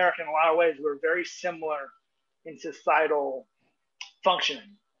or America, in a lot of ways, we're very similar in societal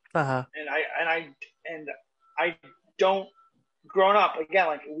functioning. Uh-huh. And I don't, growing up again,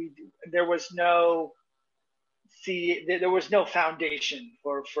 like there was no foundation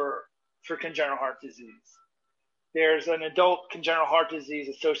for congenital heart disease. There's an adult congenital heart disease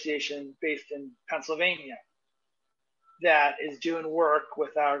association based in Pennsylvania that is doing work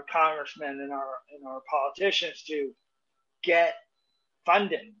with our congressmen and our politicians to get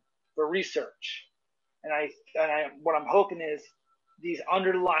funding for research. And what I'm hoping is these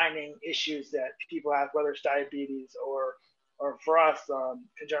underlying issues that people have, whether it's diabetes or or for us,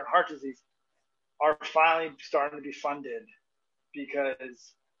 congenital heart disease, are finally starting to be funded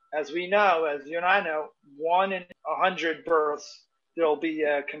because, as we know, as you and I know, 1 in 100 births, there'll be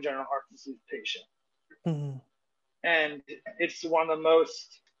a congenital heart disease patient. Mm-hmm. And it's one of the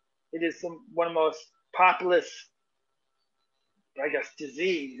most populous, I guess,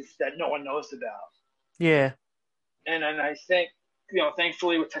 disease that no one knows about. Yeah. And I think,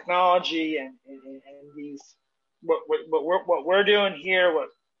 thankfully with technology and these, what we're doing here, what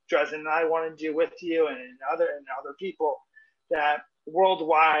Dresden and I want to do with you and other people, that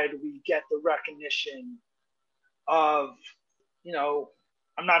worldwide we get the recognition of,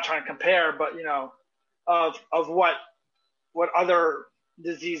 I'm not trying to compare, but of what other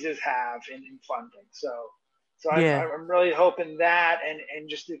diseases have in funding. So Yeah. I'm really hoping that and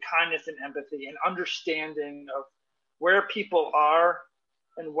just the kindness and empathy and understanding of where people are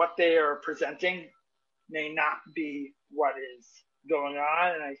and what they are presenting may not be what is going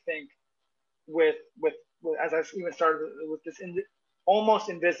on. And I think with as I even started with this almost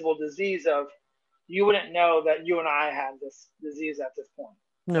invisible disease of, you wouldn't know that you and I had this disease at this point.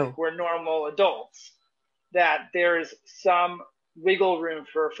 No. Like, we're normal adults, that there's some wiggle room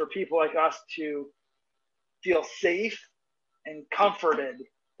for people like us to feel safe and comforted,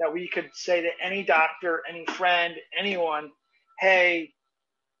 that we could say to any doctor, any friend, anyone, hey,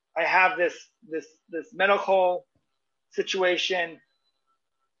 I have this medical situation,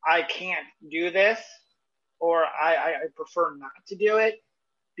 I can't do this, or I prefer not to do it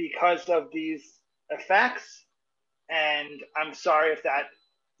because of these effects, and I'm sorry if that,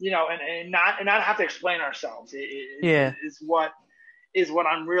 and not have to explain ourselves. Is what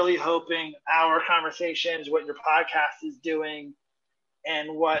I'm really hoping our conversations, what your podcast is doing,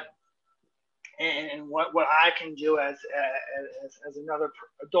 and what I can do as another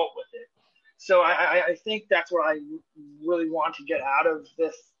adult with it. So I think that's what I really want to get out of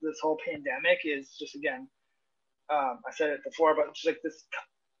this whole pandemic, is just, again, I said it before, but just like this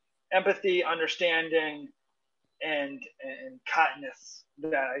empathy, understanding, and kindness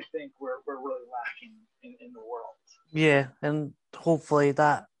that I think we're really lacking in the world. Yeah, and hopefully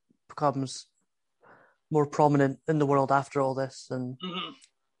that becomes more prominent in the world after all this, and Mm-hmm.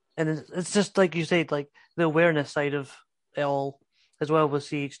 and it's just like you said, like the awareness side of it all, as well with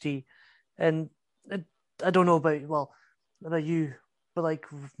CHD, and I don't know about you, but like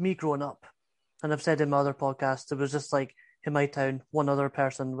me growing up, and I've said in my other podcasts, it was just like in my town one other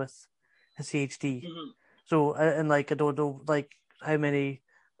person with a CHD. Mm-hmm. So and like I don't know like how many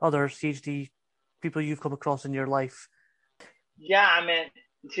other CHD people you've come across in your life. Yeah, I mean,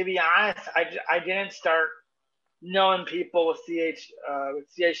 to be honest, I didn't start knowing people with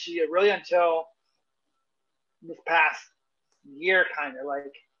CHD really until this past year, kind of.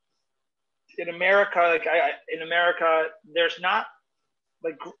 Like, in America, in America, there's not,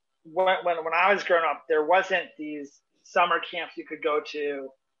 like, when I was growing up, there wasn't these summer camps you could go to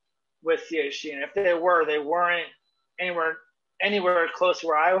with CHD, and if they weren't anywhere close to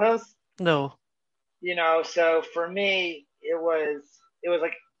where I was. No. So for me, it was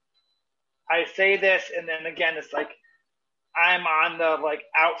like, I say this, and then again, it's like I'm on the, like,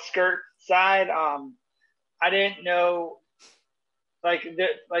 outskirt side. I didn't know,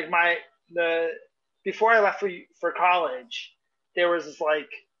 before I left for college, there was this like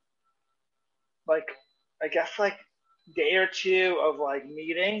I guess like day or two of like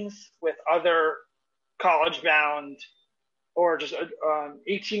meetings with other college bound or just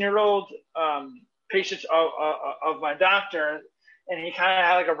 18-year-old patients of my doctor, and he kind of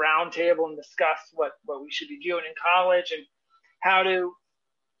had like a round table and discussed what we should be doing in college and how to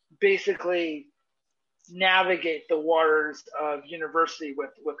basically navigate the waters of university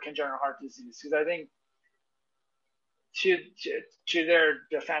with congenital heart disease. Because I think, to their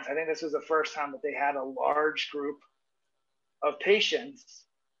defense, I think this was the first time that they had a large group of patients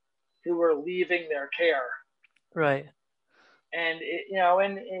who were leaving their care. Right. And it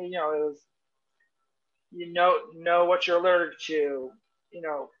was, know what you're allergic to,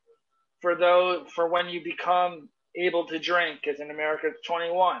 for when you become able to drink, as in America, it's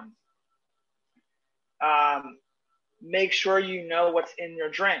 21. Make sure you know what's in your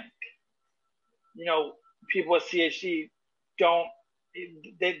drink. People with CHD don't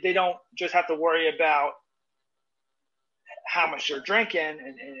just have to worry about how much they're drinking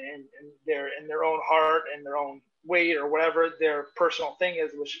and their own heart and their own weight or whatever their personal thing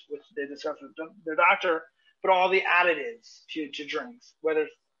is, which they discuss with their doctor, but all the additives to drinks,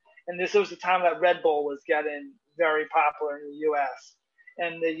 and this was the time that Red Bull was getting very popular in the U.S.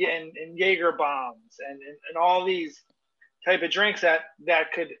 and Jaeger bombs and all these type of drinks that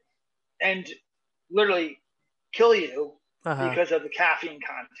could literally kill you because of the caffeine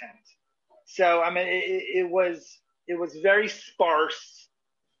content. So I mean, it was very sparse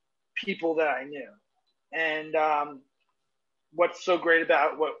people that I knew, and what's so great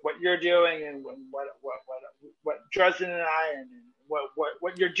about what you're doing and what Dresden and I and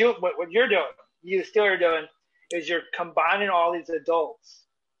what you're doing, what you're doing, you still are doing, is you're combining all these adults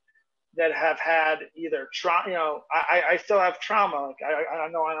that have had either trauma. You know, I still have trauma. Like I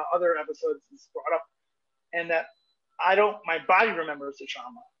know on other episodes it's brought up, and that I don't. My body remembers the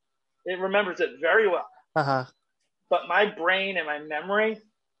trauma. It remembers it very well. But my brain and my memory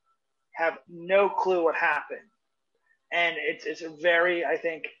have no clue what happened. And it's very, I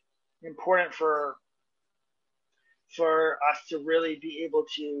think, important for us to really be able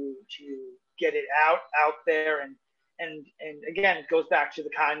to get it out there, and again, it goes back to the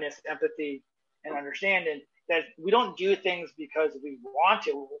kindness, empathy, and understanding that we don't do things because we want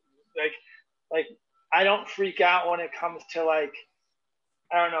to. Like I don't freak out when it comes to, like,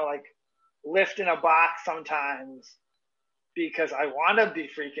 I don't know, like lifting a box sometimes because I want to be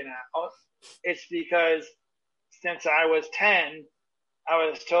freaking out. It's because since I was 10, I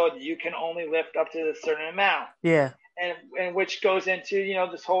was told you can only lift up to a certain amount. Yeah. And which goes into, you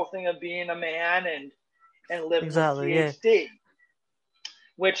know, this whole thing of being a man and living exactly, with PhD. Yeah.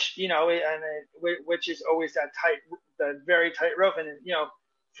 Which, you know, which is always that very tight rope. And, you know,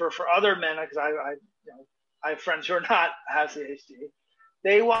 for other men, because I have friends who are not have PhD,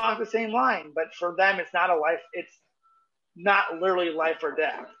 they walk the same line, but for them, it's not not literally life or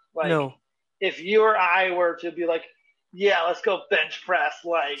death. Like, no. If you or I were to be like, yeah, let's go bench press,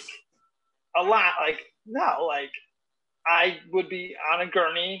 like, a lot, like, no, like, I would be on a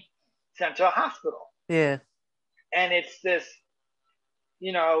gurney sent to a hospital. Yeah. And it's this,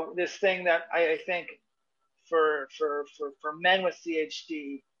 you know, this thing that I think for men with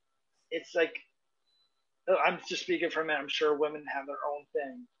CHD, it's like, I'm just speaking for men, I'm sure women have their own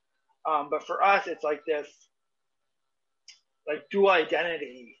thing. But for us, it's like this, like, dual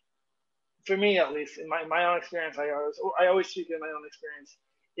identity. For me, at least, in my own experience, I always speak in my own experience.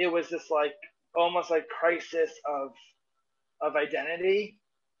 It was this, like, almost like crisis of identity,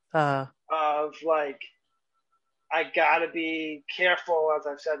 of like, I gotta be careful, as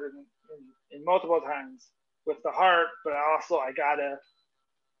I've said in multiple times, with the heart, but also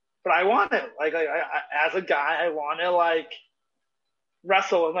but I want to, like as a guy, I want to, like,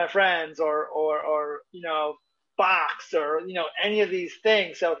 wrestle with my friends or you know, box, or, you know, any of these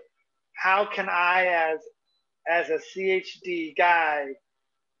things. So how can I, as a CHD guy,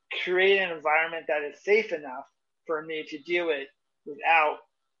 create an environment that is safe enough for me to do it without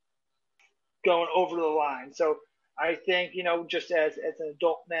going over the line? So I think, you know, just as an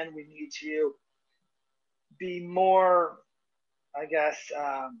adult man, we need to be more, I guess,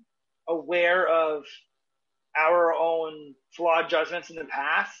 aware of our own flawed judgments in the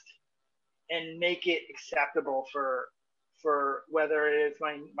past and make it acceptable for whether it is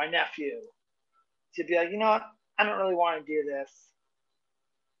my nephew to be like, you know what, I don't really want to do this,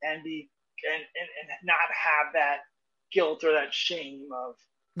 and not have that guilt or that shame of,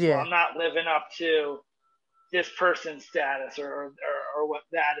 well, I'm not living up to this person's status or what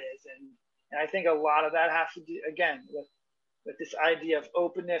that is. And I think a lot of that has to do, again, with this idea of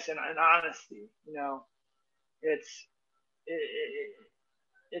openness and honesty. You know, it's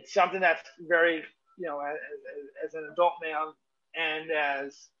something that's very, you know, as an adult man and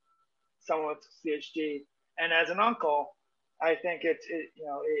as someone with PhD and as an uncle, I think it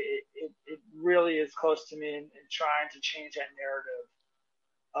really is close to me in trying to change that narrative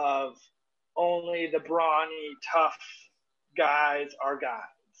of only the brawny, tough guys are guys,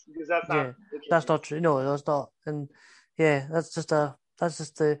 because that's not the case. That's not true. No, that's not. And yeah, that's just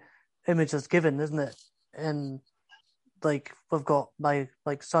the image that's given, isn't it? And like, we've got my,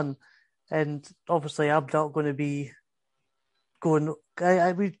 like, son, and obviously I'm not going to be going.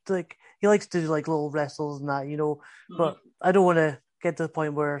 We, like, he likes to do, like, little wrestles and that, you know, but I don't want to get to the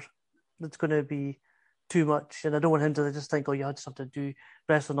point where it's going to be too much, and I don't want him to just think, oh, you just have to do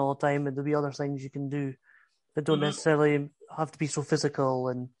wrestling all the time, and there'll be other things you can do that don't necessarily have to be so physical.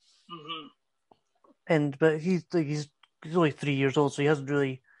 And but he's only 3 years old, so he hasn't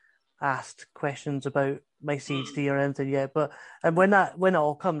really asked questions about my CHD or anything yet. But and when it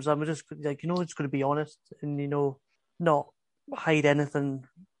all comes, I'm just like, you know, it's going to be honest, and, you know, not hide anything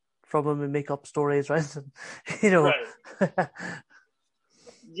from him and make up stories, right? You know. Right.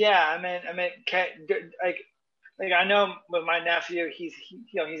 Yeah, I mean, like I know with my nephew, he's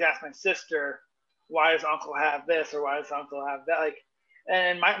asked my sister, why does Uncle have this or why does Uncle have that? Like,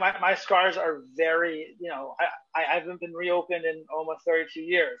 and my scars are very, you know, I haven't been reopened in almost 32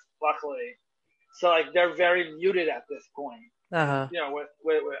 years, luckily. So like they're very muted at this point. Uh-huh. You know,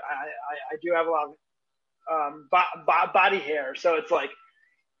 I do have a lot of body hair, so it's like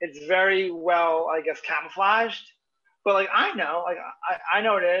it's very well, I guess, camouflaged. But like I know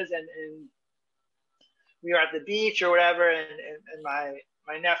it is, and we were at the beach or whatever, and my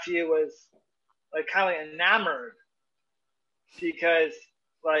nephew was like kind of enamored because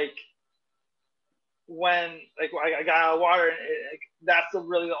like when like I got out of water, that's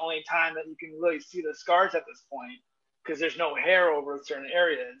really the only time that you can really see the scars at this point because there's no hair over certain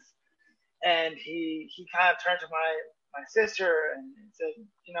areas. And he kind of turned to my sister and said,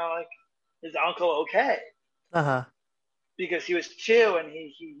 you know, like, is Uncle okay? Uh-huh. Because he was 2 and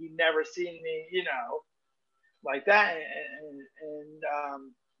he never seen me, you know, like that. And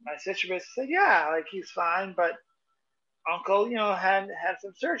my sister basically said, yeah, like he's fine, but Uncle, you know, had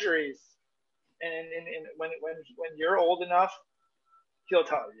some surgeries, and when you're old enough, he'll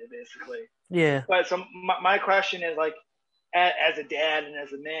tell you basically. Yeah. But so my question is like, as a dad and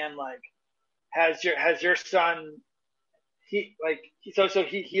as a man, like, has your son he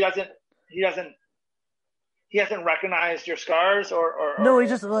hasn't recognized your scars No, he or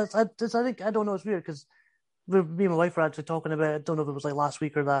just. I think I don't know. It's weird because me and my wife were actually talking about it. I don't know if it was like last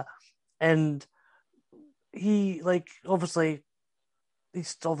week or that, and he like obviously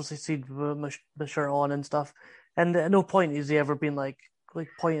he's obviously seen my shirt on and stuff, and at no point has he ever been like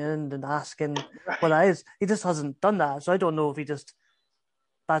pointing and asking what that is. He just hasn't done that, so I don't know if he just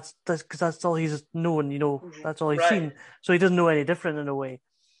that's because that's all he's known. You know, that's all he's right. seen, so he doesn't know any different in a way.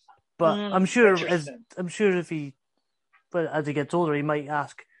 But I'm sure if he, but as he gets older, he might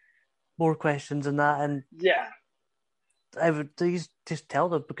ask more questions and that, and yeah, I would just tell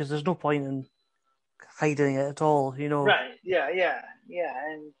them because there's no point in hiding it at all, you know. right, yeah,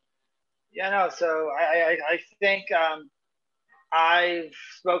 and yeah, no. So I think I've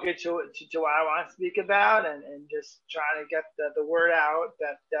spoken to what I want to speak about, and just trying to get the word out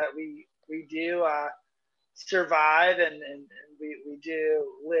that we do survive and we do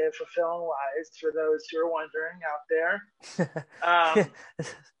live fulfilling lives for those who are wondering out there.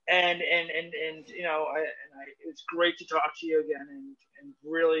 And you know, it's great to talk to you again, and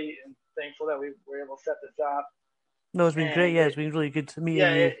really thankful that we were able to set this up. No, it's been great. Yeah, it's been really good to meet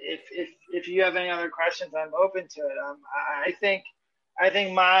you. If you have any other questions, I'm open to it. I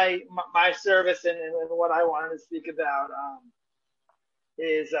think my service and what I wanted to speak about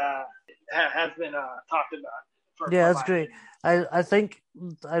is has been talked about. Yeah, that's great. I think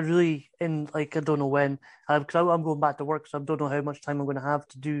I really in like I don't know when because I'm going back to work, so I don't know how much time I'm going to have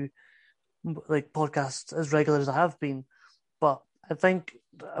to do like podcasts as regular as I have been. But I think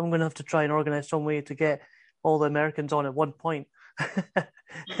I'm going to have to try and organize some way to get all the Americans on at one point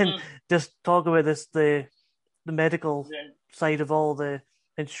and just talk about the medical side of all the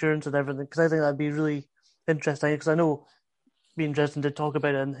insurance and everything, because I think that'd be really interesting, because I know it'd be interesting to talk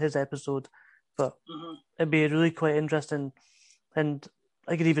about it in his episode, but it'd be really quite interesting. And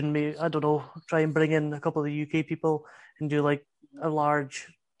I could even I don't know, try and bring in a couple of the UK people and do like a large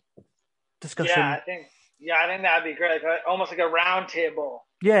discussion. I think that'd be great, almost like a round table.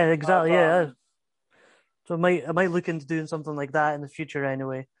 Yeah, exactly. So I might look into doing something like that in the future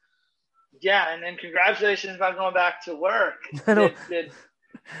anyway. Yeah, and then congratulations on going back to work. I know.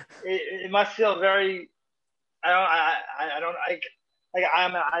 It must feel very. I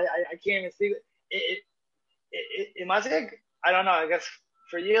can't even speak. It must be. I don't know. I guess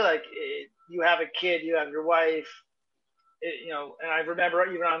for you, like you have a kid, you have your wife. You know, and I remember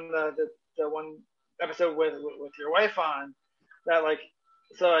even on the one episode with your wife on that, like,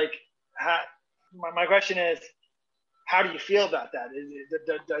 so like my question is, how do you feel about that?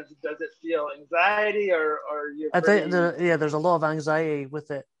 Does it feel anxiety or you? I think there's a lot of anxiety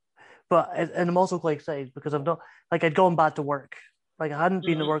with it, and I'm also quite excited because I've not I'd gone back to work. Like I hadn't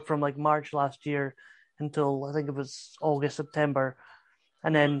been to work from like March last year until I think it was August, September,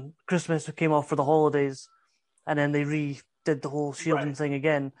 and then Christmas came off for the holidays, and then they redid the whole shielding thing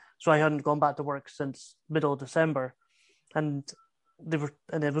again. So I hadn't gone back to work since middle of December, and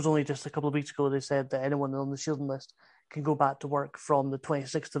it was only just a couple of weeks ago they said that anyone on the shielding list can go back to work from the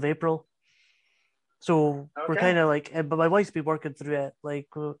 26th of April. So we're kind of like, but my wife's been working through it, like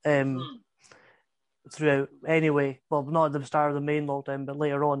throughout anyway. Well, not at the start of the main lockdown, but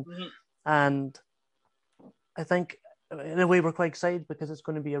later on. And I think in a way we're quite excited because it's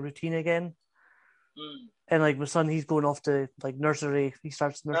going to be a routine again. And like my son, he's going off to like nursery. He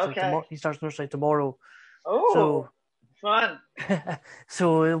starts nursery tomorrow. He starts nursery tomorrow. Oh, so fun!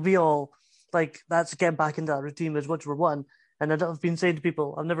 So it'll be all like that's getting back into that routine is what we're wanting. And I've been saying to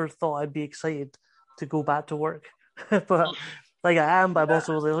people, I've never thought I'd be excited to go back to work, but Like I am, but I'm Yeah.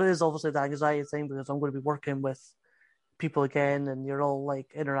 also there is obviously the anxiety thing because I'm going to be working with people again, and you're all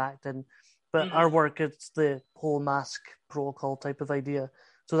like interacting. But our Hmm. work, it's the whole mask protocol type of idea,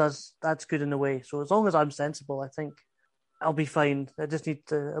 so that's good in a way. So as long as I'm sensible, I think I'll be fine. I just need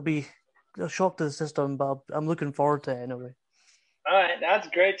to. I'll be a shock to the system, but I'm looking forward to it anyway. All right, that's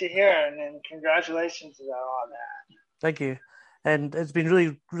great to hear, and congratulations about all that. Thank you, and it's been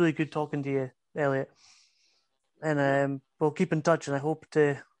really really good talking to you, Elliot. And Yeah. we'll keep in touch, and I hope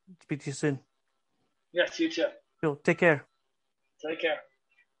to speak to you soon. Yes, you too. Cool. Take care. Take care.